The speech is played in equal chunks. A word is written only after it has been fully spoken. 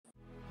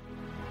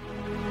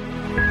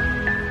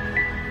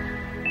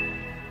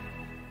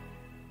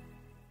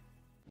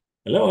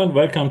Hello and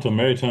welcome to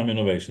Maritime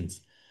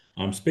Innovations.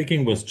 I'm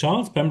speaking with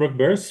Charles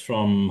Pembroke-Birss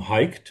from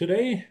Hyke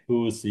today,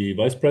 who is the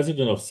Vice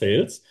President of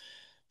Sales.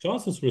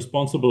 Charles is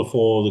responsible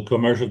for the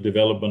commercial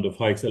development of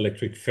Hyke's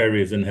electric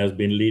ferries and has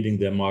been leading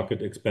their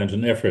market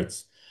expansion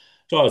efforts.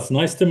 Charles,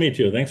 nice to meet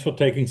you. Thanks for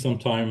taking some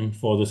time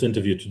for this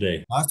interview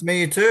today. Nice to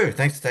meet you too.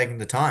 Thanks for taking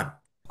the time.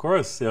 Of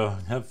course, you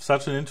have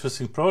such an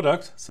interesting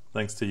product. So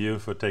thanks to you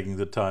for taking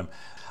the time.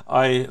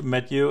 I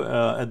met you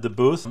at the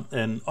booth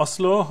in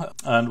Oslo,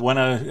 and when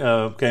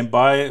I came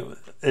by,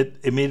 it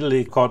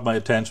immediately caught my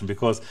attention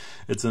because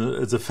it's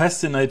a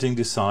fascinating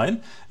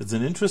design. It's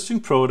an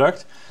interesting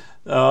product.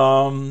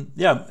 Tell me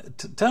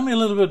a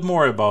little bit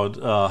more about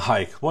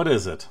Hyke. What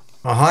is it?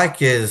 A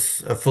Hike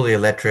is a fully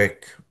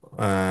electric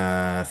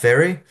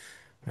ferry.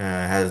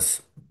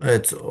 Has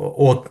it's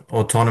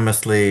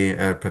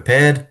autonomously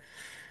prepared.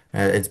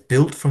 It's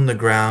built from the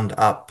ground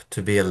up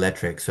to be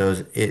electric, so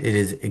it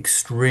is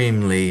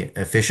extremely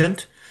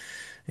efficient.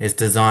 It's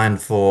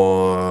designed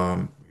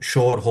for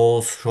short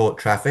hauls, short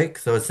traffic.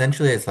 So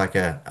essentially, it's like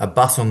a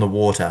bus on the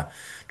water,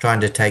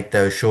 trying to take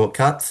those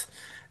shortcuts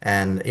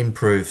and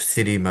improve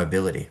city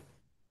mobility.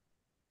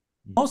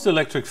 Most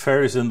electric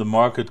ferries in the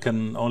market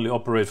can only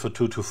operate for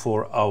 2 to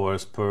 4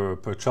 hours per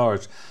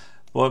charge.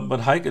 But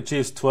Hike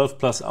achieves 12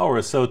 plus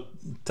hours. So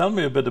tell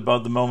me a bit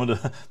about the moment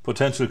a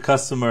potential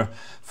customer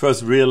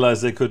first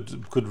realized they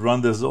could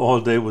run this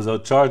all day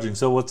without charging.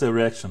 So what's their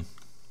reaction?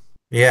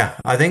 Yeah,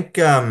 I think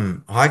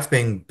Hike's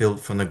being built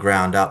from the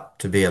ground up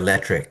to be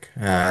electric.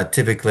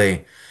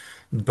 Typically,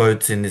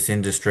 boats in this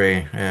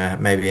industry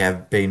maybe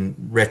have been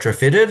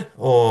retrofitted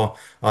or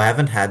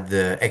haven't had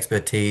the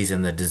expertise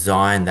and the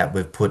design that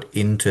we've put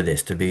into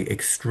this to be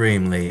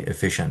extremely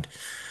efficient.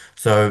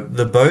 So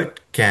the boat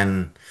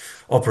can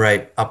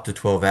operate up to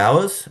 12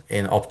 hours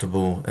in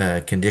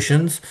optimal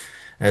conditions,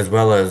 as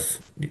well as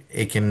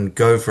it can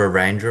go for a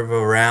range of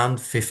around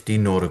 50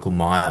 nautical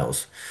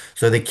miles.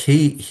 So the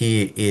key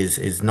here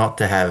is not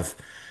to have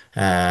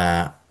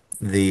uh,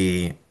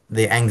 the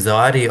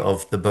anxiety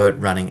of the boat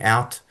running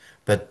out,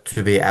 but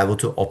to be able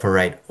to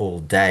operate all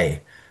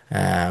day,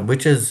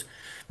 which is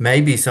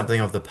maybe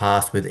something of the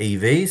past with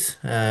EVs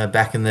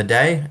back in the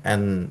day,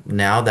 and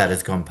now that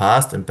has gone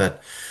past.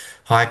 But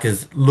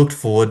hikers looked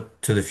forward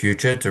to the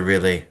future to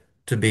really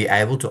to be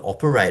able to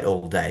operate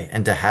all day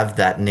and to have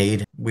that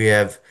need. We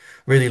have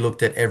really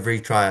looked at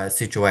every try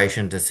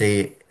situation to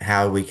see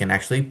how we can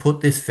actually put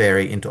this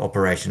ferry into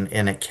operation,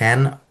 and it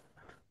can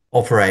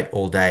operate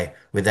all day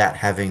without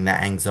having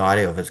that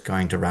anxiety of it's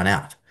going to run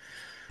out.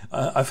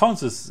 I found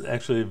this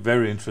actually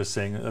very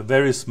interesting, a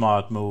very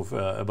smart move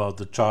about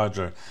the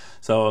charger.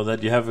 So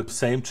that you have the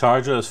same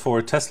charger as for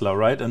a Tesla,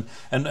 right? And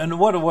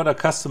what are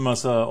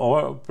customers or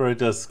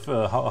operators,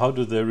 how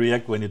do they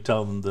react when you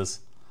tell them this?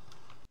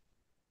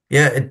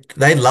 Yeah,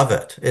 they love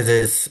it. It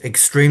is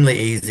extremely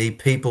easy.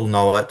 People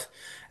know it.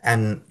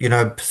 And,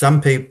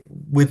 some people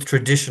with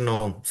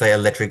traditional, say,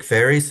 electric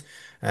ferries,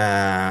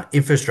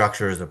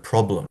 infrastructure is a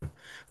problem,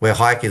 where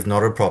hike is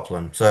not a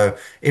problem. So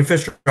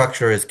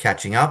infrastructure is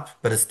catching up,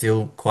 but it's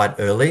still quite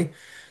early.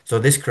 So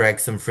this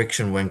creates some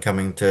friction when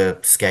coming to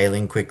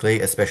scaling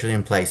quickly, especially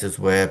in places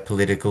where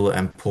political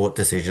and port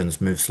decisions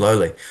move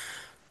slowly.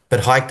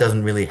 But Hike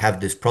doesn't really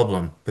have this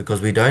problem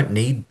because we don't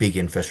need big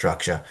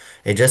infrastructure.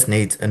 It just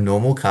needs a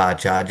normal car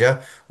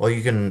charger, or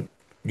you can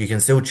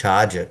still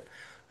charge it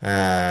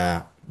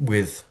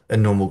with a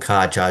normal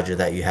car charger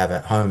that you have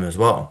at home as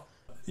well.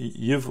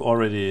 You've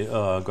already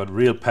got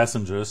real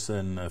passengers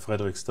in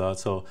Fredrikstad.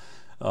 So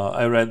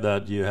I read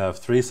that you have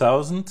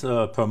 3,000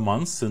 per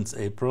month since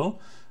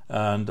April.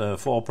 And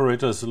for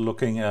operators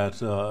looking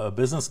at a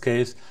business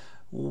case,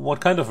 what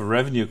kind of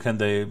revenue can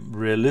they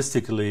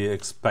realistically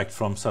expect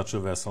from such a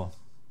vessel?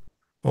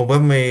 Well,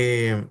 when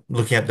we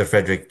looking at the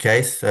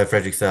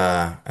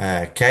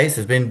Fredrikstad case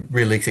has been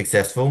really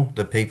successful.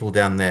 The people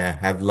down there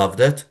have loved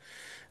it.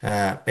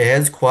 It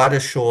has quite a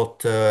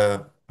short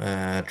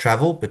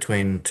travel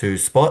between two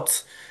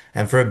spots,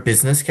 and for a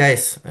business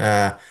case,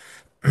 at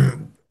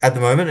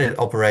the moment it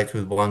operates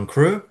with one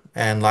crew,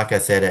 and like I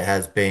said, it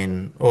has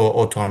been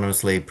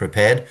autonomously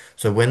prepared.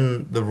 So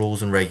when the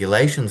rules and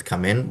regulations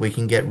come in, we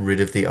can get rid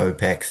of the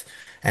OPEX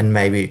and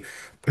maybe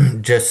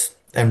just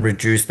and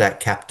reduce that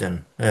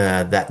captain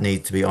that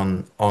needs to be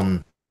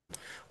on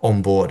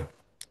board.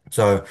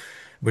 So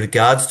with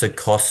regards to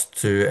cost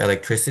to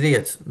electricity,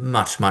 it's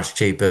much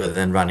cheaper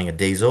than running a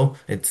diesel.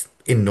 It's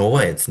in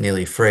Norway, it's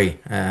nearly free.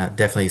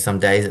 Definitely some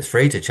days it's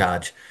free to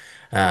charge.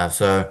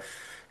 So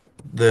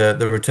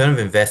the return of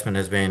investment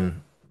has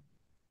been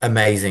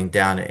amazing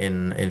down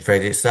in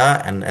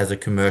Fredrikstad, and as a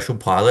commercial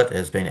pilot, it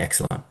has been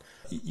excellent.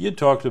 You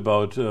talked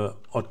about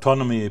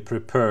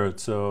autonomy-prepared,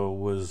 so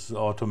with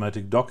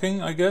automatic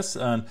docking, I guess.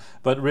 And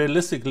but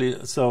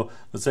realistically, so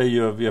let's say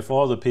you have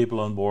all the people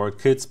on board,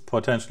 kids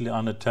potentially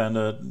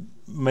unattended.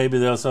 Maybe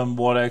there are some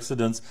water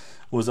accidents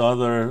with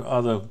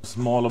other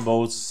smaller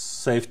boats,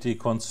 safety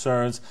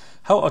concerns.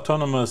 How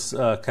autonomous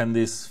can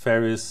these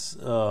ferries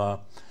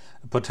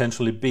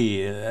potentially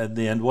be at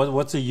the end?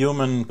 What's a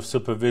human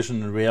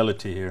supervision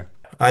reality here?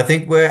 I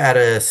think we're at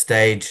a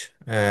stage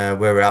where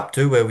we're up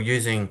to where we're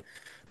using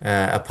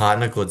a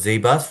partner called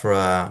ZBus for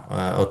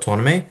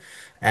autonomy,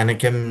 and it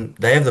can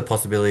they have the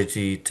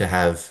possibility to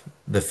have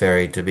the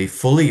ferry to be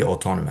fully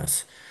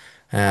autonomous.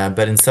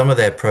 But in some of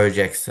their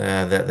projects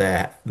that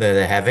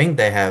they're having,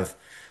 they have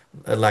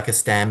like a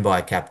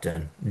standby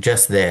captain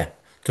just there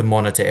to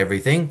monitor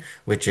everything,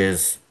 which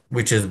is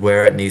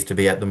where it needs to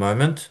be at the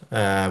moment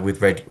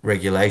with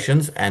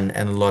regulations and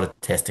a lot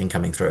of testing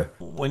coming through.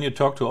 When you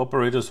talk to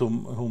operators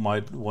who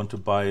might want to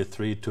buy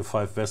 3 to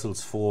 5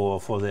 vessels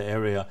for their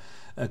area,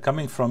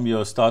 coming from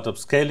your startup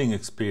scaling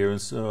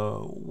experience,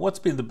 what's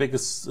been the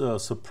biggest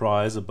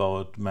surprise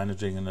about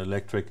managing an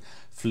electric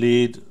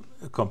fleet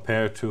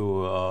compared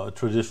to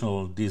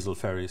traditional diesel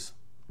ferries?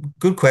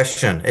 Good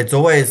question. It's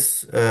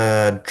always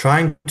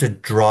trying to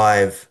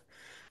drive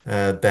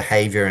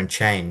behavior and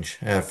change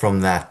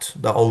from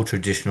the old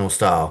traditional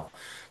style.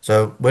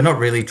 So we're not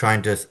really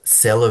trying to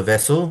sell a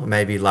vessel,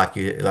 maybe like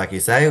you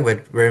say.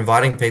 We're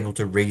inviting people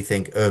to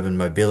rethink urban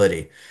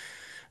mobility.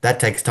 That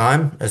takes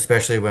time,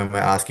 especially when we're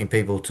asking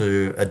people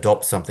to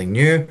adopt something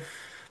new.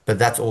 But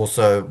that's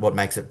also what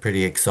makes it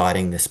pretty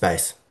exciting, this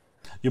space.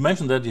 You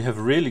mentioned that you have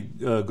really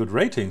good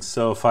ratings,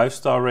 so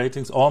 5-star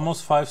ratings,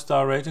 almost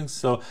 5-star ratings.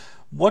 So,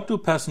 what do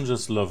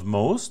passengers love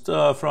most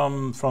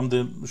from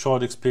the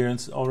short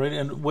experience already,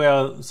 and where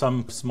are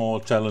some small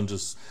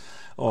challenges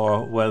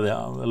or where they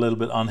are a little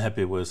bit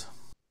unhappy with?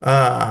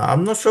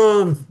 I'm not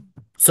sure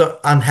so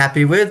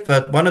unhappy with,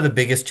 but one of the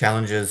biggest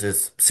challenges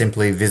is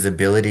simply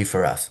visibility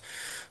for us.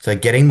 So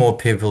getting more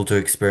people to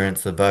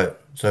experience the boat.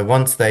 So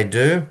once they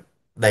do,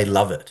 they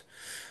love it.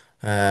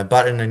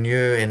 But in a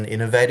new and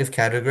innovative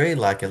category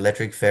like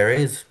electric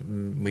ferries,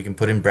 we can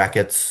put in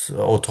brackets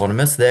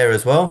autonomous there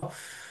as well.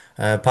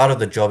 Part of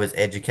the job is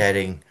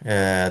educating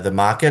the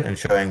market and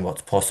showing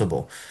what's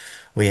possible.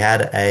 We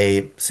had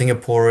a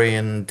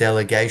Singaporean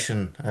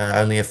delegation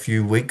only a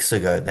few weeks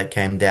ago that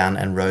came down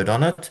and rode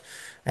on it.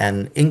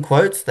 And in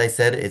quotes, they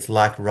said it's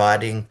like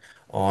riding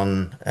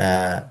on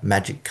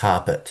magic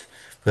carpet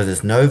because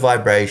there's no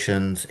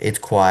vibrations, it's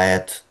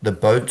quiet, the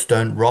boats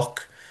don't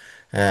rock,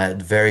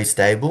 very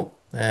stable.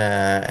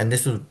 And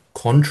this was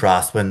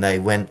contrast when they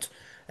went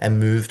and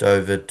moved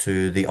over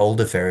to the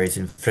older ferries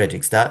in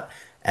Fredrikstad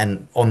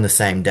and on the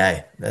same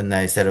day. And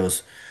they said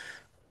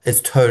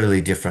it's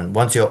totally different.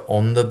 Once you're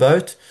on the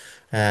boat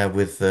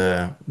with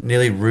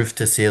nearly roof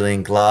to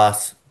ceiling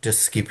glass,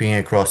 just skipping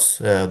across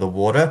the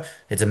water,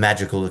 it's a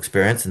magical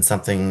experience and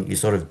something you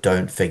sort of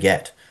don't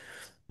forget.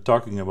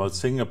 Talking about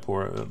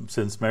Singapore,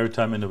 since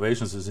Maritime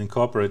Innovations is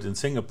incorporated in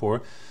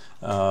Singapore,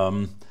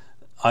 um,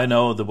 I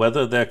know the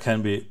weather there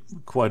can be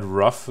quite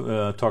rough,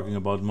 talking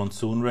about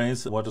monsoon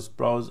rains, water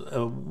sprouts,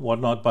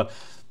 whatnot, but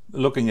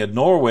looking at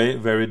Norway,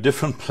 very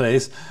different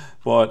place.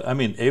 But I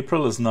mean,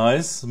 April is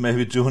nice,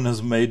 maybe June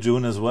is May,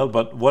 June as well.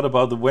 But what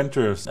about the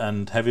winters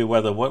and heavy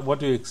weather? What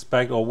do you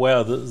expect, or where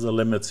are the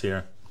limits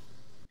here?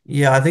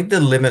 Yeah, I think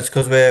the limits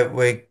because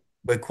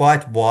we're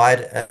quite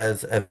wide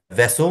as a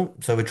vessel,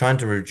 so we're trying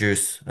to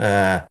reduce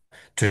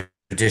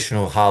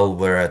traditional hull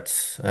where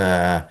it's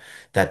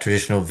that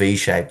traditional V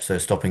shape, so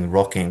stopping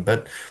rocking.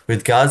 But with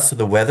regards to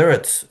the weather,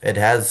 it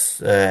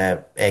has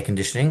air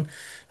conditioning,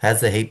 has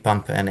the heat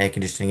pump and air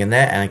conditioning in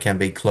there, and it can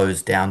be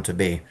closed down to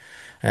be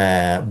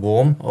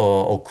warm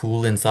or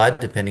cool inside,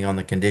 depending on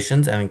the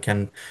conditions, and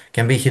it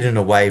can be hidden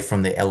away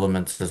from the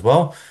elements as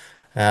well.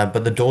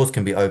 But the doors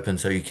can be open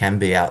so you can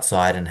be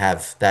outside and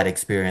have that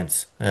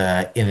experience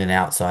in and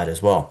outside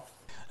as well.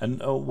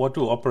 And what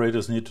do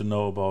operators need to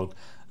know about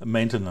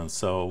maintenance?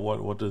 So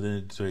what do they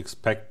need to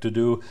expect to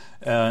do?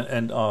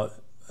 And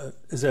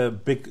is there a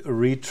big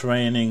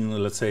retraining?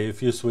 Let's say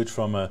if you switch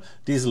from a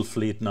diesel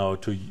fleet now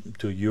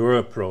to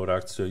your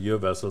products, to your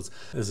vessels,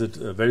 is it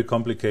very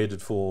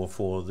complicated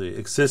for the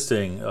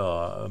existing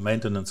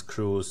maintenance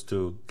crews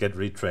to get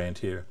retrained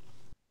here?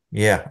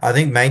 Yeah, I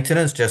think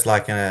maintenance, just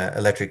like an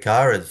electric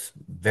car, is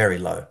very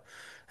low.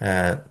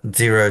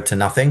 Zero to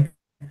nothing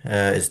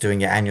is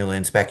doing your annual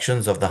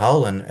inspections of the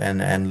hull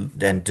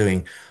and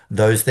doing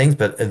those things,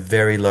 but a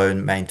very low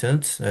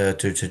maintenance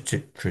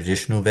to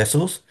traditional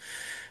vessels.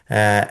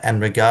 And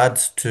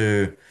regards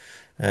to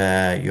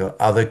your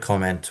other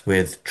comment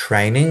with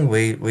training,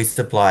 we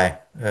supply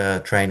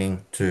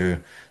training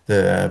to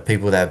the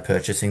people that are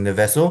purchasing the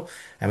vessel,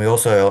 and we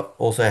also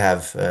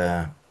have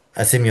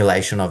a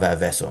simulation of our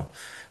vessel.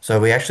 So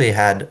we actually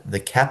had the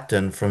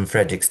captain from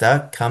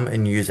Fredrikstad come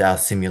and use our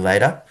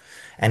simulator,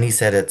 and he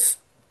said it's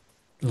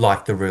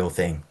like the real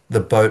thing. The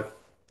boat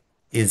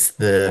is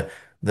the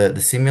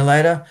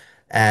simulator,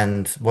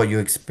 and what you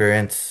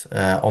experience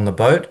on the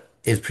boat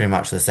is pretty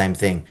much the same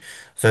thing.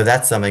 So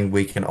that's something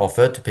we can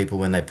offer to people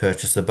when they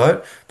purchase the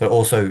boat, but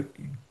also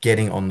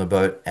getting on the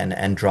boat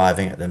and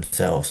driving it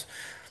themselves.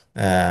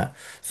 Uh,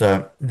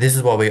 so this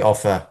is what we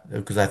offer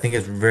because I think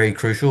it's very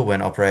crucial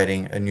when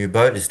operating a new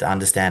boat is to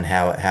understand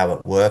how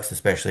it works,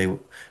 especially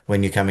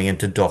when you're coming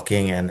into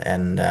docking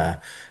and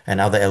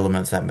other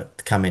elements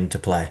that come into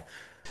play.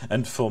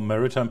 And for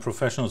maritime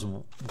professionals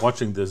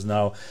watching this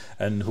now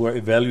and who are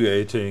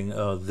evaluating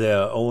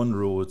their own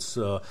routes,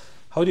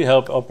 How do you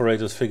help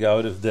operators figure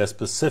out if their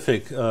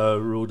specific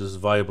route is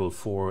viable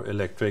for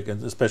electric,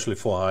 and especially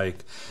for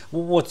hike?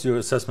 What's your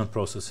assessment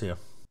process here?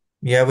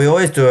 Yeah, we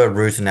always do a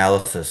route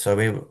analysis.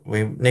 So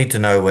we need to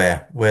know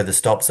where the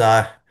stops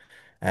are,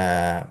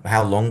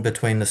 how long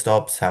between the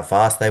stops, how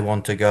fast they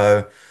want to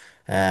go,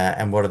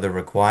 and what are the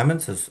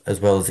requirements, as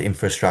well as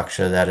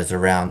infrastructure that is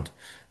around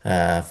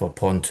for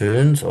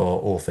pontoons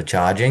or for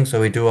charging.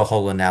 So we do a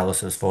whole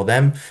analysis for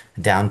them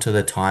down to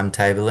the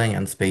timetabling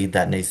and speed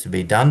that needs to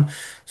be done.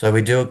 So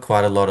we do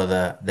quite a lot of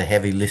the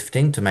heavy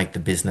lifting to make the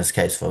business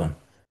case for them.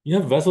 You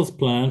have vessels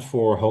planned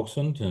for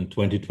Haugesund in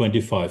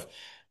 2025.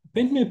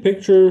 Paint me a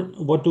picture.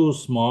 What do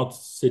smart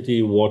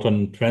city water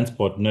and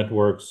transport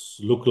networks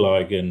look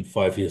like in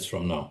 5 years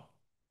from now?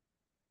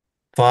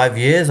 5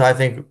 years, I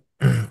think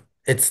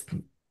it's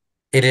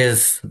it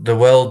is, the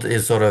world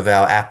is sort of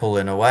our apple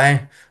in a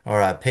way, or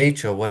our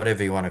peach, or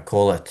whatever you want to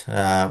call it.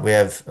 We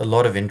have a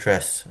lot of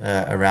interest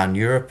around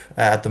Europe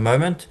at the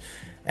moment,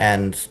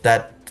 and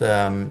that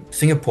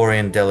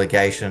Singaporean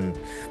delegation,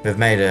 we've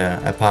made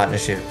a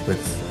partnership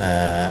with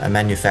a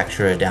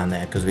manufacturer down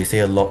there because we see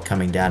a lot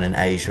coming down in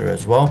Asia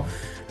as well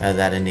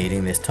that are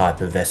needing this type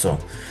of vessel.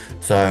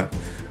 So,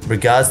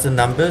 regards to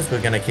numbers,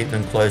 we're going to keep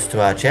them close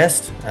to our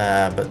chest,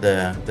 but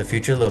the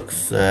future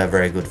looks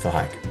very good for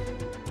Hyke.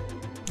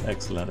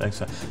 Excellent,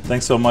 excellent.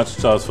 Thanks so much,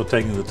 Charles, for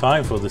taking the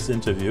time for this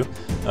interview.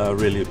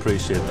 Really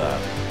appreciate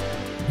that.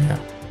 Yeah.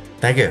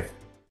 Thank you.